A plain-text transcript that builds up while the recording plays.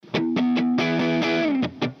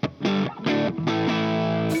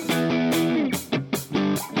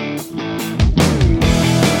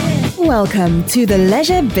welcome to the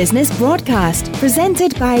Leisure Business Broadcast,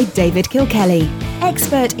 presented by David Kilkelly.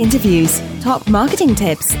 Expert interviews, top marketing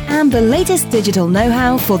tips, and the latest digital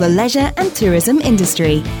know-how for the leisure and tourism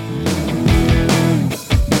industry.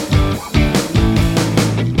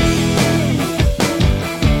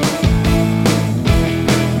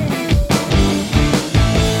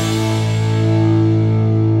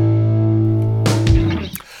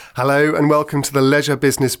 Hello and welcome to the Leisure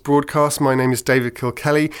Business Broadcast. My name is David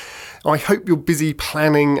Kilkelly. I hope you're busy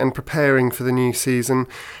planning and preparing for the new season.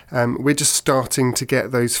 We're just starting to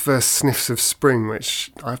get those first sniffs of spring,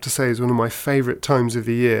 which I have to say is one of my favourite times of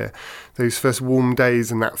the year. Those first warm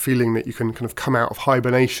days and that feeling that you can kind of come out of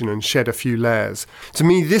hibernation and shed a few layers. To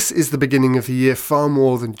me, this is the beginning of the year far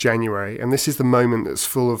more than January, and this is the moment that's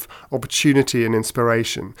full of opportunity and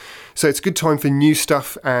inspiration. So it's a good time for new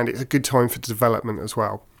stuff, and it's a good time for development as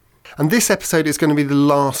well. And this episode is going to be the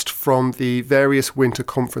last from the various winter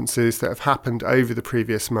conferences that have happened over the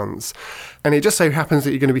previous months. And it just so happens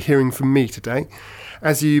that you're going to be hearing from me today.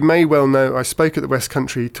 As you may well know, I spoke at the West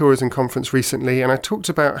Country Tourism Conference recently, and I talked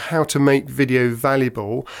about how to make video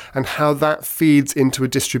valuable and how that feeds into a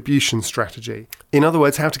distribution strategy. In other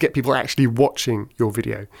words, how to get people actually watching your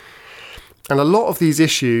video. And a lot of these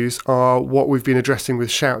issues are what we've been addressing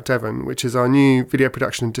with Shout Devon, which is our new video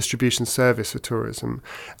production and distribution service for tourism.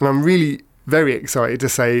 And I'm really very excited to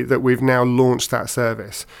say that we've now launched that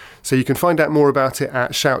service. So you can find out more about it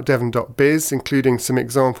at shoutdevon.biz, including some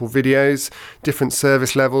example videos, different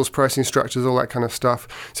service levels, pricing structures, all that kind of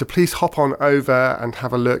stuff. So please hop on over and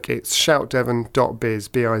have a look. It's shoutdevon.biz,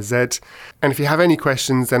 B-I-Z. And if you have any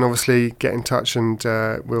questions, then obviously get in touch and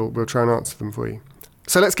we'll try and answer them for you.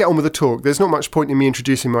 So let's get on with the talk. There's not much point in me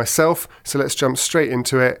introducing myself, so let's jump straight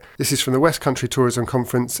into it. This is from the West Country Tourism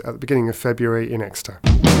Conference at the beginning of February in Exeter.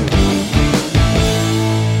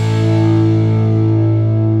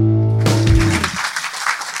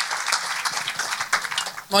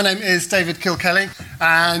 My name is David Kilkelly,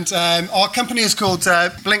 and our company is called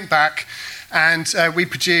Blinkback, and we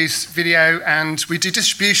produce video and we do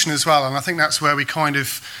distribution as well, and I think that's where we kind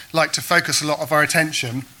of like to focus a lot of our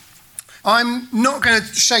attention. I'm not going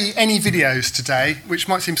to show you any videos today, which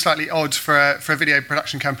might seem slightly odd for a video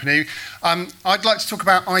production company. I'd like to talk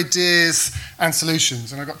about ideas and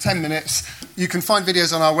solutions, and I've got 10 minutes. You can find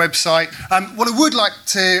videos on our website. What I would like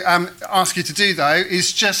to ask you to do, though,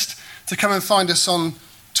 is just to come and find us on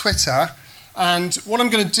Twitter. And what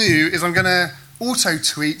I'm going to do is I'm going to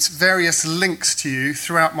auto-tweet various links to you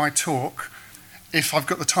throughout my talk, if I've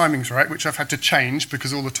got the timings right, which I've had to change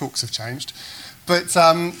because all the talks have changed. But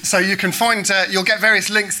so you can find, you'll get various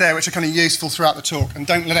links there which are kind of useful throughout the talk, and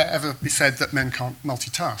don't let it ever be said that men can't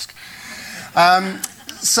multitask.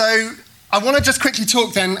 So I want to just quickly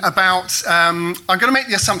talk then about, I'm going to make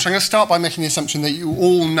the assumption, I'm going to start by making the assumption that you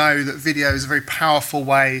all know that video is a very powerful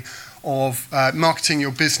way of marketing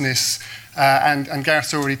your business, and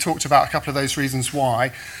Gareth already talked about a couple of those reasons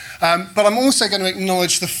why. But I'm also going to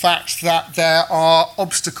acknowledge the fact that there are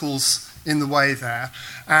obstacles in the way there.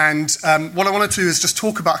 And what I want to do is just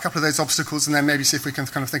talk about a couple of those obstacles and then maybe see if we can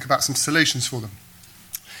kind of think about some solutions for them.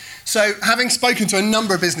 So having spoken to a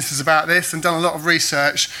number of businesses about this and done a lot of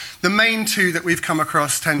research, the main two that we've come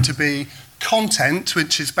across tend to be content,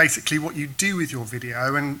 which is basically what you do with your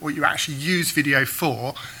video and what you actually use video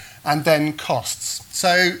for, and then costs.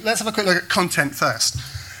 So let's have a quick look at content first.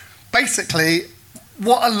 Basically,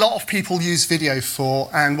 what a lot of people use video for,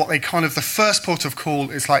 and what they kind of, the first port of call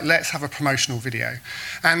is like, let's have a promotional video.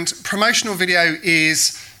 And promotional video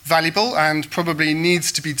is valuable and probably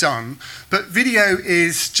needs to be done, but video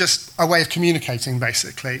is just a way of communicating,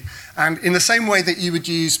 basically. And in the same way that you would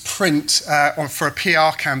use print for a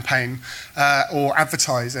PR campaign or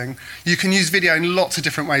advertising, you can use video in lots of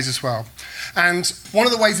different ways as well. And one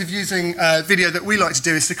of the ways of using video that we like to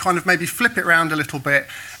do is to kind of maybe flip it around a little bit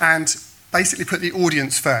and basically put the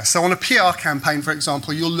audience first. So on a PR campaign, for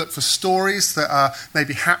example, you'll look for stories that are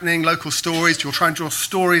maybe happening, local stories. You'll try and draw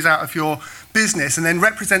stories out of your business and then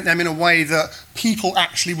represent them in a way that people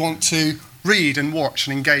actually want to read and watch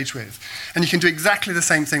and engage with. And you can do exactly the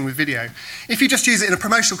same thing with video. If you just use it in a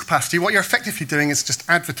promotional capacity, what you're effectively doing is just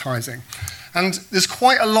advertising. And there's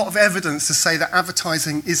quite a lot of evidence to say that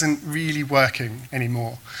advertising isn't really working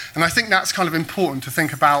anymore. And I think that's kind of important to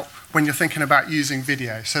think about when you're thinking about using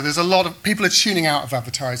video. So there's a lot of people are tuning out of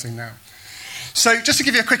advertising now. So just to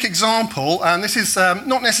give you a quick example, and this is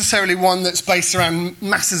not necessarily one that's based around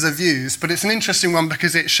masses of views, but it's an interesting one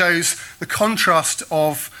because it shows the contrast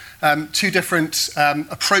of two different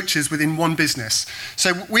approaches within one business.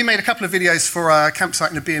 So we made a couple of videos for a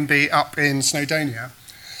campsite in a B&B up in Snowdonia.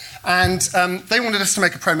 And they wanted us to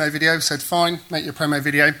make a promo video, said, fine, make your promo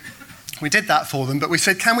video. We did that for them, but we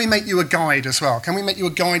said, can we make you a guide as well? Can we make you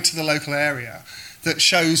a guide to the local area that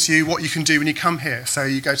shows you what you can do when you come here? So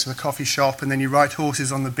you go to the coffee shop and then you ride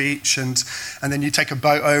horses on the beach and then you take a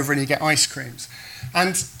boat over and you get ice creams.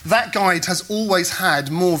 And that guide has always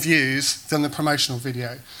had more views than the promotional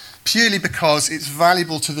video, purely because it's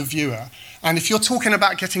valuable to the viewer. And if you're talking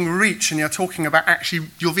about getting reach and you're talking about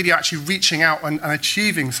your video actually reaching out and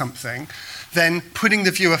achieving something, then putting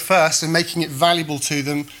the viewer first and making it valuable to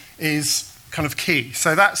them is kind of key.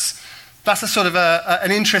 So that's a sort of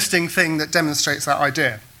an interesting thing that demonstrates that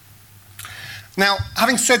idea. Now,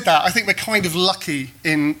 having said that, I think we're kind of lucky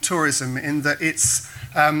in tourism in that it's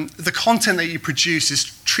the content that you produce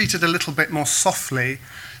is treated a little bit more softly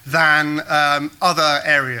than other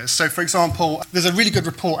areas. So, for example, there's a really good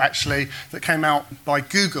report actually that came out by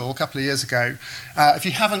Google a couple of years ago. If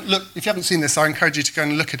you haven't seen this, I encourage you to go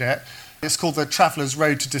and look at it. It's called The Traveller's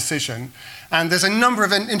Road to Decision. And there's a number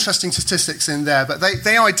of interesting statistics in there, but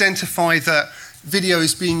they identify that video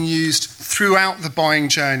is being used throughout the buying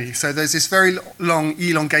journey. So there's this very long,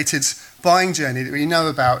 elongated buying journey that we know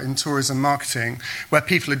about in tourism marketing, where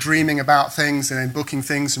people are dreaming about things and then booking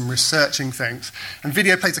things and researching things. And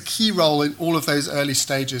video plays a key role in all of those early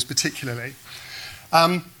stages, particularly.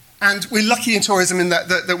 And we're lucky in tourism in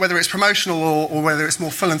that whether it's promotional or whether it's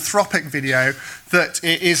more philanthropic video, that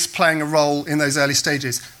it is playing a role in those early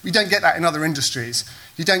stages. We don't get that in other industries.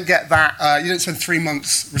 You don't get that, you don't spend 3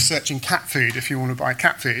 months researching cat food if you want to buy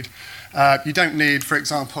cat food. You don't need, for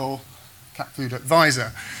example, cat food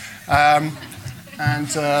advisor.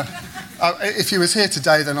 If he was here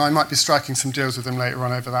today, then I might be striking some deals with him later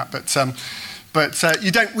on over that. But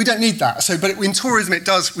we don't need that. But in tourism,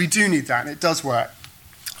 we do need that, and it does work.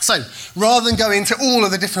 So, rather than go into all of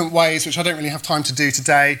the different ways, which I don't really have time to do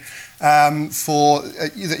today,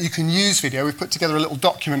 that you can use video, we've put together a little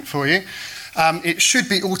document for you. It should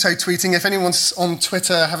be auto-tweeting. If anyone's on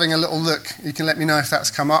Twitter having a little look, you can let me know if that's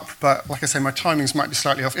come up. But like I say, my timings might be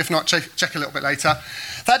slightly off. If not, check a little bit later.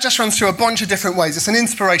 That just runs through a bunch of different ways. It's an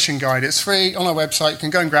inspiration guide. It's free on our website. You can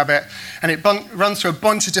go and grab it. And it runs through a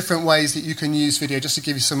bunch of different ways that you can use video, just to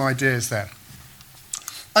give you some ideas there.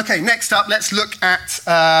 Okay, next up, let's look at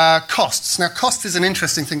costs. Now, cost is an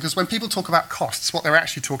interesting thing because when people talk about costs, what they're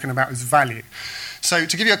actually talking about is value. So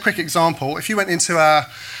to give you a quick example, if you went into a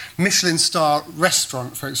Michelin star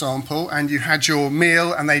restaurant, for example, and you had your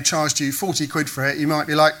meal and they charged you 40 quid for it, you might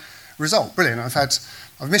be like, result, brilliant, I've had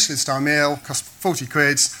a Michelin star meal, cost 40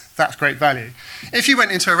 quid, that's great value. If you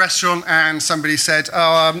went into a restaurant and somebody said,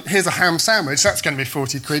 here's a ham sandwich, that's going to be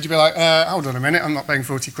 40 quid, you'd be like, hold on a minute, I'm not paying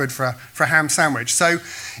 40 quid for a ham sandwich. So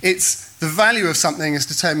it's the value of something is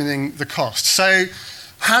determining the cost. So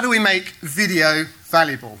how do we make video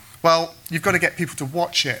valuable? Well, you've got to get people to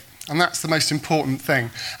watch it, and that's the most important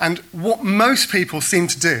thing. And what most people seem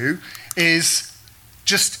to do is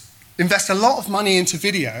just invest a lot of money into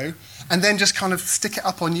video and then just kind of stick it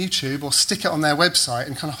up on YouTube or stick it on their website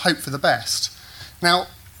and kind of hope for the best. Now,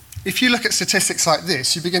 if you look at statistics like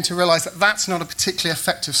this, you begin to realize that that's not a particularly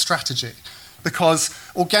effective strategy, because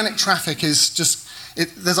organic traffic is just,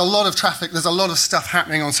 there's a lot of traffic, there's a lot of stuff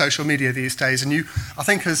happening on social media these days, and I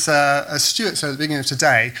think as Stuart said at the beginning of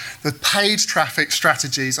today, the paid traffic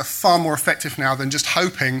strategies are far more effective now than just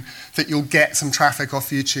hoping that you'll get some traffic off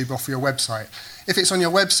YouTube, off your website. If it's on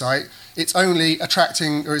your website, it's only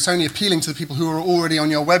attracting, or it's only appealing to the people who are already on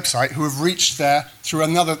your website, who have reached there through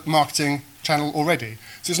another marketing channel already.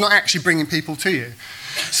 So it's not actually bringing people to you.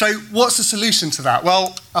 So what's the solution to that?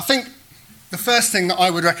 Well, I think the first thing that I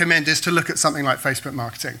would recommend is to look at something like Facebook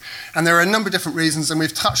marketing. And there are a number of different reasons, and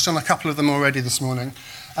we've touched on a couple of them already this morning.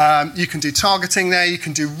 You can do targeting there, you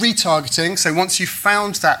can do retargeting. So once you've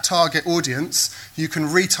found that target audience, you can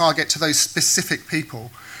retarget to those specific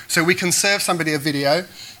people. So we can serve somebody a video,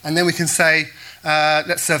 and then we can say,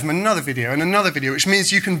 let's serve them another video and another video, which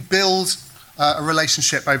means you can build a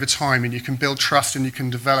relationship over time, and you can build trust, and you can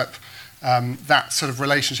develop that sort of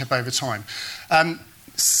relationship over time.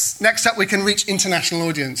 Next up, we can reach international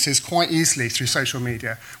audiences quite easily through social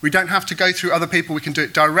media. We don't have to go through other people. We can do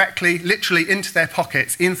it directly, literally into their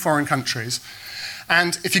pockets in foreign countries.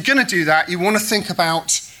 And if you're going to do that, you want to think about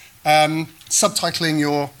subtitling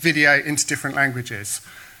your video into different languages.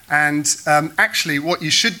 And actually, what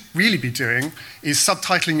you should really be doing is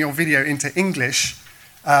subtitling your video into English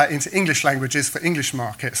languages for English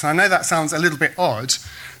markets. And I know that sounds a little bit odd,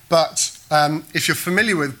 but if you're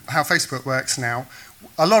familiar with how Facebook works now,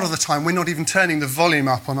 a lot of the time we're not even turning the volume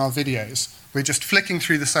up on our videos. We're just flicking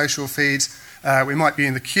through the social feeds. We might be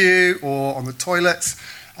in the queue or on the toilets,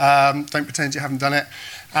 Don't pretend you haven't done it.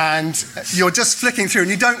 And you're just flicking through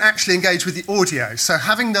and you don't actually engage with the audio. So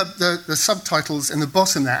having the subtitles in the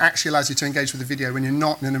bottom there actually allows you to engage with the video when you're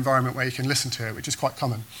not in an environment where you can listen to it, which is quite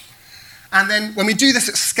common. And then when we do this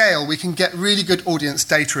at scale, we can get really good audience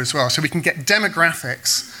data as well. So we can get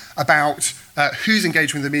demographics about who's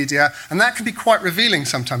engaged with the media, and that can be quite revealing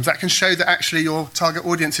sometimes. That can show that actually your target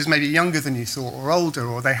audience is maybe younger than you thought, or older,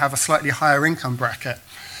 or they have a slightly higher income bracket.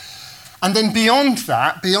 And then beyond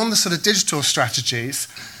that, beyond the sort of digital strategies,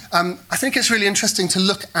 I think it's really interesting to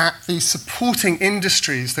look at the supporting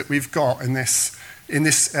industries that we've got in this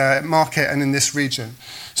market and in this region.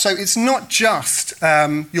 So it's not just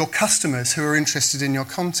your customers who are interested in your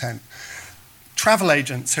content. Travel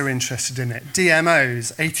agents are interested in it,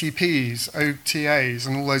 DMOs, ATPs, OTAs,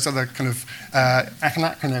 and all those other kind of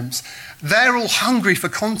acronyms. They're all hungry for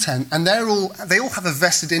content, and they all have a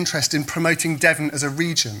vested interest in promoting Devon as a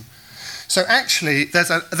region. So actually, there's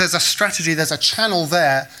a strategy, there's a channel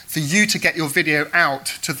there for you to get your video out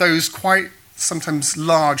to those quite sometimes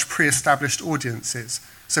large pre-established audiences.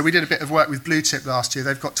 So we did a bit of work with Blue Chip last year.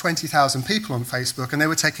 They've got 20,000 people on Facebook, and they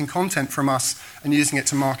were taking content from us and using it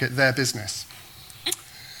to market their business.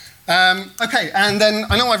 Okay, and then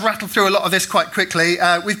I know I've rattled through a lot of this quite quickly.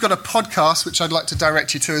 We've got a podcast, which I'd like to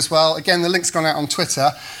direct you to as well. Again, the link's gone out on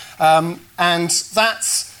Twitter. And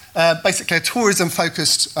that's basically a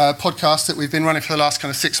tourism-focused podcast that we've been running for the last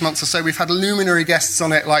kind of 6 months or so. We've had luminary guests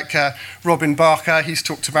on it, like Robin Barker. He's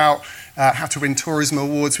talked about how to win tourism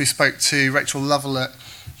awards. We spoke to Rachel Lovell at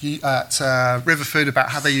Riverford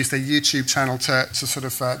about how they use their YouTube channel to sort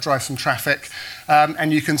of drive some traffic.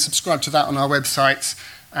 And you can subscribe to that on our website.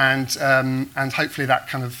 And hopefully that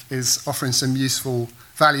kind of is offering some useful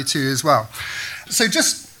value to you as well. So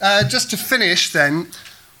just to finish then,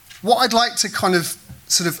 what I'd like to kind of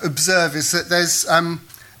sort of observe is that there's some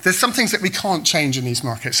things that we can't change in these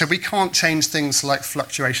markets. So we can't change things like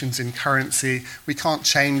fluctuations in currency. We can't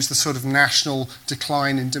change the sort of national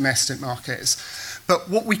decline in domestic markets. But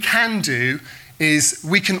what we can do is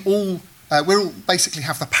we all basically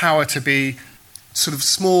have the power to be sort of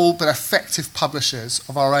small but effective publishers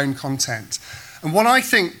of our own content. And what I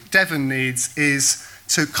think Devon needs is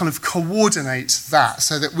to kind of coordinate that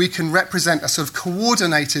so that we can represent a sort of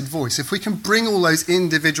coordinated voice. If we can bring all those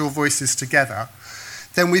individual voices together,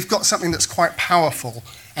 then we've got something that's quite powerful,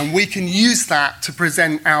 and we can use that to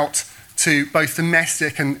present out to both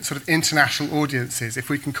domestic and sort of international audiences if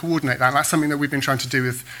we can coordinate that. And that's something that we've been trying to do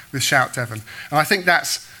with Shout Devon. And I think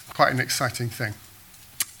that's quite an exciting thing.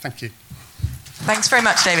 Thank you. Thanks very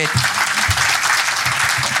much, David.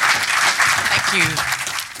 Thank you.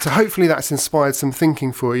 So hopefully that's inspired some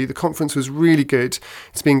thinking for you. The conference was really good.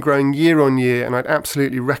 It's been growing year on year, and I'd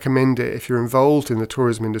absolutely recommend it if you're involved in the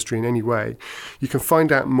tourism industry in any way. You can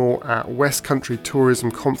find out more at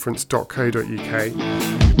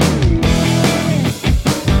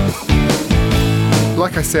westcountrytourismconference.co.uk.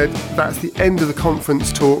 Like I said, that's the end of the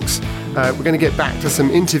conference talks. We're going to get back to some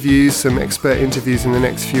interviews, some expert interviews in the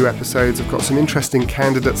next few episodes. I've got some interesting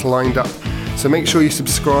candidates lined up. So make sure you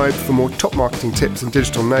subscribe for more top marketing tips and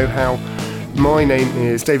digital know-how. My name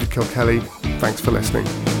is David Kilkelly. Thanks for listening.